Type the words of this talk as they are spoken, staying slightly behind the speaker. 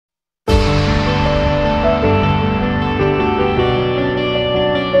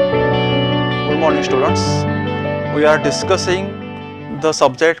morning, students. We are discussing the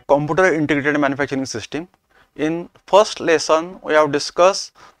subject computer integrated manufacturing system. In first lesson we have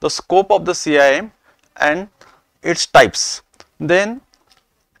discussed the scope of the CIM and its types. Then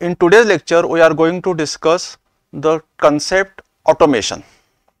in today's lecture we are going to discuss the concept automation.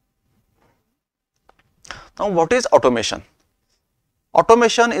 Now what is automation?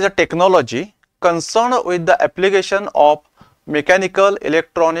 Automation is a technology concerned with the application of mechanical,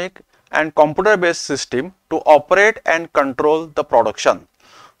 electronic and computer based system to operate and control the production.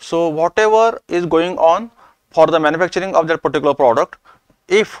 So whatever is going on for the manufacturing of that particular product,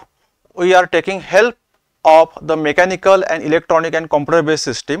 if we are taking help of the mechanical and electronic and computer based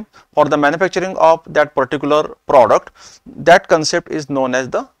system for the manufacturing of that particular product, that concept is known as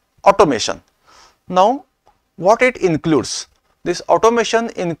the automation. Now what it includes? This automation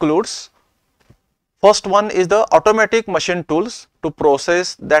includes, first one is the automatic machine tools to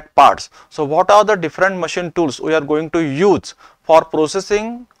process that parts. So what are the different machine tools we are going to use for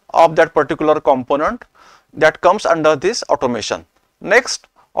processing of that particular component, that comes under this automation. Next,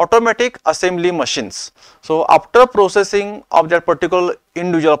 automatic assembly machines. So after processing of that particular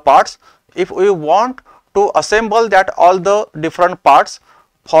individual parts, if we want to assemble that all the different parts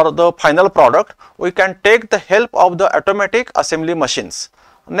for the final product, we can take the help of the automatic assembly machines.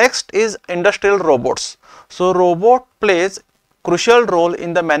 Next is industrial robots. So robot plays crucial role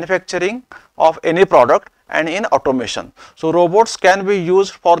in the manufacturing of any product and in automation. So robots can be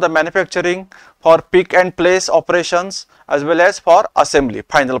used for the manufacturing, for pick and place operations, as well as for assembly,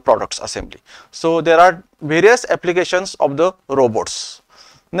 final products assembly. So there are various applications of the robots.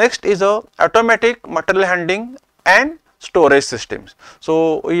 Next is a automatic material handling and storage systems.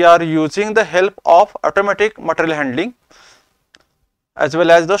 So we are using the help of automatic material handling as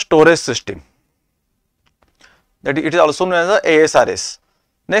well as the storage system, that it is also known as the ASRS.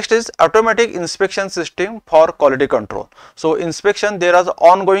 Next is automatic inspection system for quality control. So inspection, there is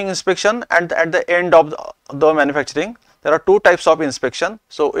ongoing inspection and at the end of the manufacturing there are two types of inspection.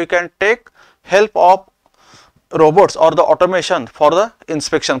 So we can take help of robots or the automation for the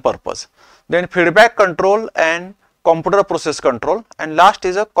inspection purpose. Then feedback control and computer process control, and last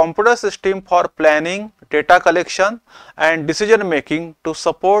is a computer system for planning, data collection and decision making to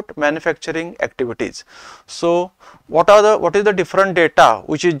support manufacturing activities. So what is the different data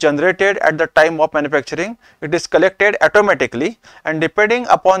which is generated at the time of manufacturing? It is collected automatically, and depending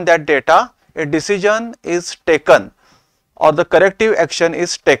upon that data a decision is taken or the corrective action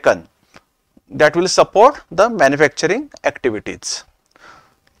is taken that will support the manufacturing activities.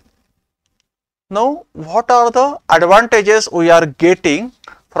 Now what are the advantages we are getting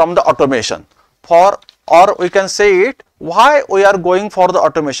from the automation, or we can say it, why we are going for the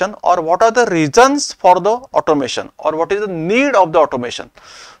automation, or what are the reasons for the automation, or what is the need of the automation.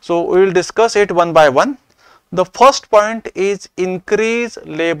 So we will discuss it one by one. The first point is increase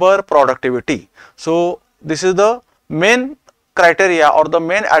labor productivity. So this is the main criteria or the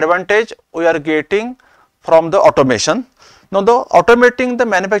main advantage we are getting from the automation. Now the automating the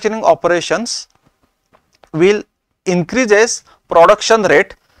manufacturing operations will increases production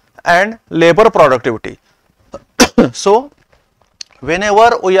rate and labor productivity. So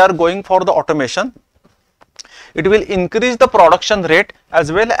whenever we are going for the automation, it will increase the production rate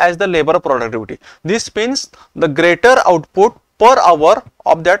as well as the labor productivity. This means the greater output per hour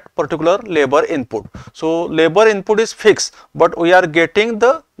of that particular labor input. So labor input is fixed, but we are getting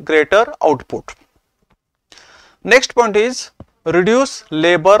the greater output. Next point is reduce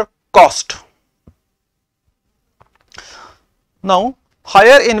labor cost. Now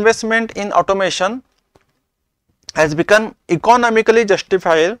higher investment in automation has become economically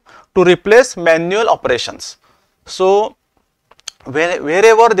justifiable to replace manual operations. So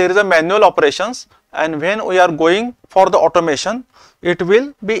wherever there is a manual operations, and when we are going for the automation, it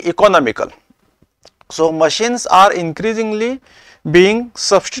will be economical. So machines are increasingly being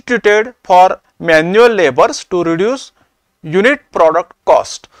substituted for manual labors to reduce unit product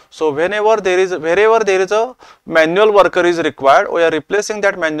cost. So wherever there is a manual worker is required, we are replacing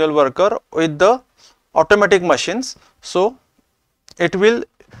that manual worker with the automatic machines. So it will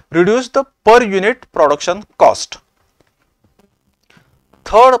reduce the per unit production cost.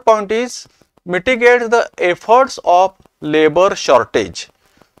 Third point is mitigate the efforts of labor shortage.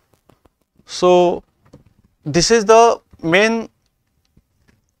 So this is the main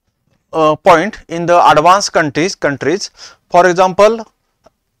point in the advanced countries. For example,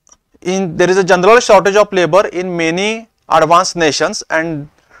 there is a general shortage of labor in many advanced nations, and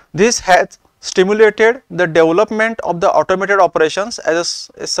this has stimulated the development of the automated operations as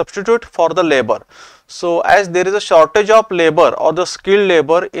a substitute for the labor. So, as there is a shortage of labor or the skilled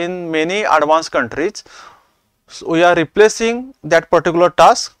labor in many advanced countries, so we are replacing that particular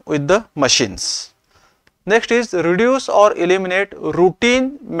task with the machines. Next is reduce or eliminate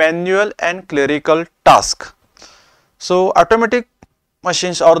routine, manual and clerical tasks. So, automatic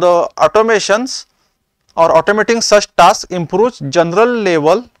machines or the automations or automating such tasks improves general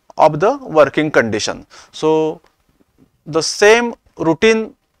level of the working condition. So, the same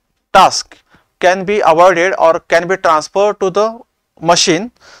routine task can be avoided or can be transferred to the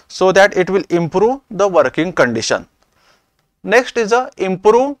machine, so that it will improve the working condition. Next is the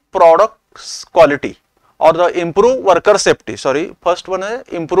improve product quality or the improve worker safety. Sorry, first one is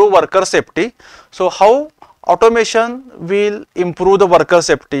improve worker safety. So, how automation will improve the worker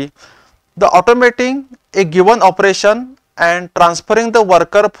safety? The automating a given operation and transferring the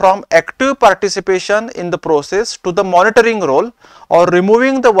worker from active participation in the process to the monitoring role, or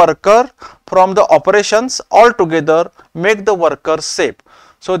removing the worker from the operations altogether make the worker safe.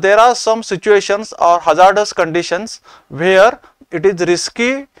 So, there are some situations or hazardous conditions where it is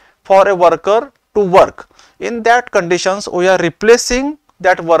risky for a worker to work. In that conditions, we are replacing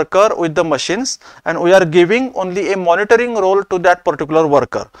that worker with the machines and we are giving only a monitoring role to that particular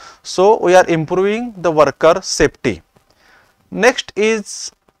worker. So, we are improving the worker safety. Next is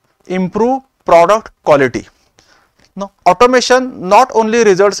improve product quality. Now, automation not only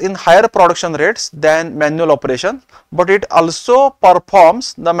results in higher production rates than manual operation, but it also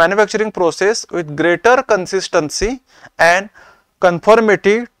performs the manufacturing process with greater consistency and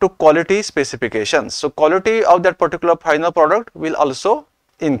conformity to quality specifications. So, quality of that particular final product will also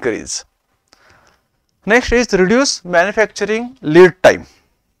increase. Next is reduce manufacturing lead time.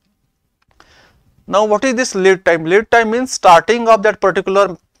 Now, what is this lead time? Lead time means starting of that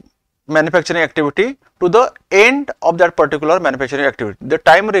particular manufacturing activity to the end of that particular manufacturing activity. The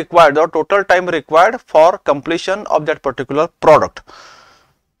time required, the total time required for completion of that particular product.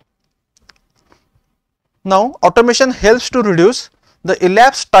 Now, automation helps to reduce the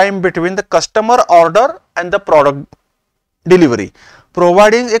elapsed time between the customer order and the product delivery,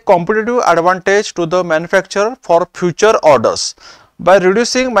 providing a competitive advantage to the manufacturer for future orders. By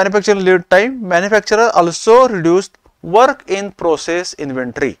reducing manufacturing lead time, manufacturer also reduce work in process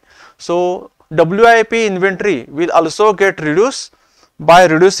inventory. So, WIP inventory will also get reduced by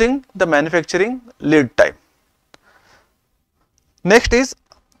reducing the manufacturing lead time. Next is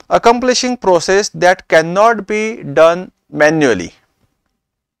accomplishing process that cannot be done manually.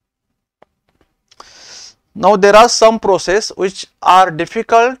 Now, there are some processes which are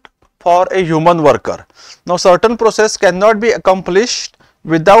difficult for a human worker. Now, certain process cannot be accomplished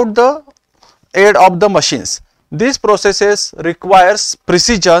without the aid of the machines. These processes requires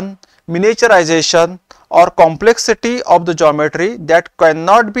precision, miniaturization or complexity of the geometry that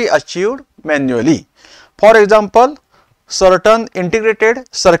cannot be achieved manually. For example, certain integrated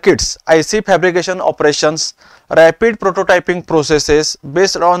circuits, IC fabrication operations, rapid prototyping processes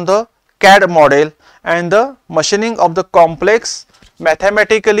based on the CAD model and the machining of the complex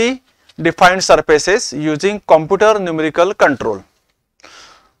mathematically defined surfaces using computer numerical control.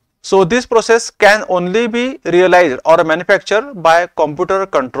 So, this process can only be realized or manufactured by computer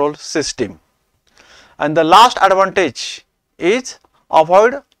control system. And the last advantage is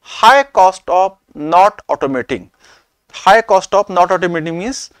avoid high cost of not automating. High cost of not automating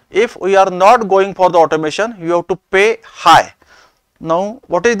means if we are not going for the automation, you have to pay high. Now,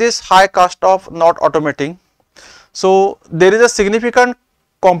 what is this high cost of not automating? So, there is a significant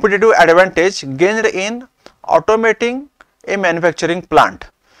competitive advantage gained in automating a manufacturing plant.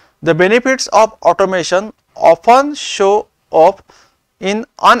 The benefits of automation often show up in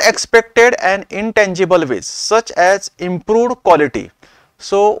unexpected and intangible ways, such as improved quality.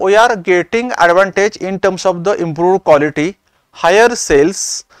 So, we are getting advantage in terms of the improved quality, higher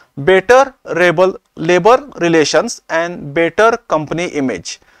sales, better labor relations and better company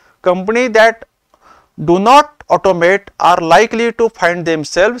image. Company that do not automate are likely to find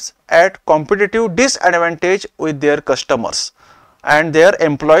themselves at competitive disadvantage with their customers and their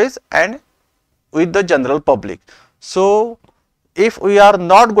employees and with the general public. So, if we are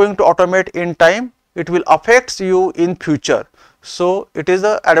not going to automate in time, it will affect you in future. So, it is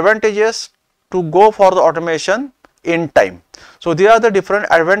the advantageous to go for the automation in time. So, these are the different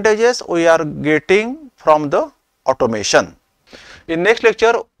advantages we are getting from the automation. In next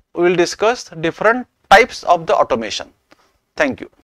lecture, we will discuss different types of the automation. Thank you.